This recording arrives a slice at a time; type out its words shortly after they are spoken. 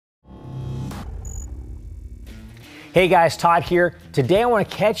Hey guys, Todd here. Today I want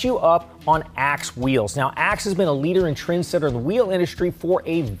to catch you up on Axe wheels. Now, Axe has been a leader and trendsetter in the wheel industry for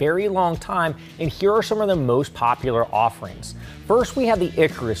a very long time, and here are some of the most popular offerings. First, we have the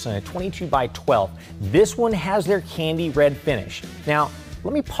Icarus in a 22x12. This one has their candy red finish. Now,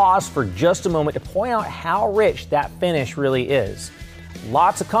 let me pause for just a moment to point out how rich that finish really is.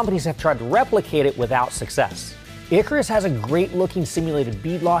 Lots of companies have tried to replicate it without success. Icarus has a great looking simulated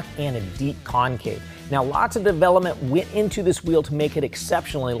beadlock and a deep concave. Now, lots of development went into this wheel to make it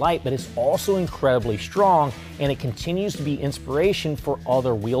exceptionally light, but it's also incredibly strong, and it continues to be inspiration for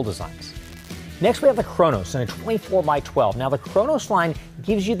other wheel designs. Next, we have the Chronus in a 24x12. Now, the Chronus line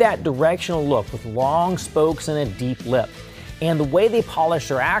gives you that directional look with long spokes and a deep lip. And the way they polish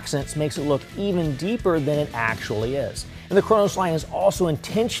their accents makes it look even deeper than it actually is. And the Chronus line is also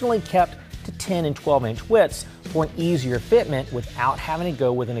intentionally kept to 10 and 12-inch widths for an easier fitment without having to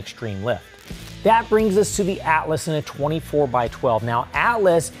go with an extreme lift. That brings us to the Atlas in a 24x12. Now,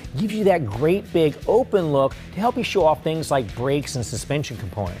 Atlas gives you that great big open look to help you show off things like brakes and suspension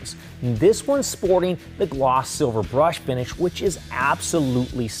components. And this one's sporting the gloss silver brush finish, which is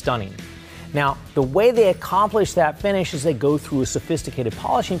absolutely stunning. Now, the way they accomplish that finish is they go through a sophisticated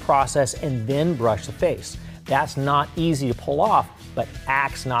polishing process and then brush the face. That's not easy to pull off, but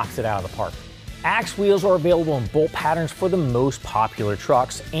Axe knocks it out of the park. Axe wheels are available in bolt patterns for the most popular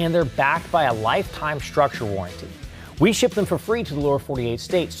trucks, and they're backed by a lifetime structure warranty. We ship them for free to the lower 48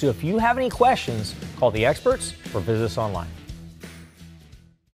 states, so if you have any questions, call the experts or visit us online.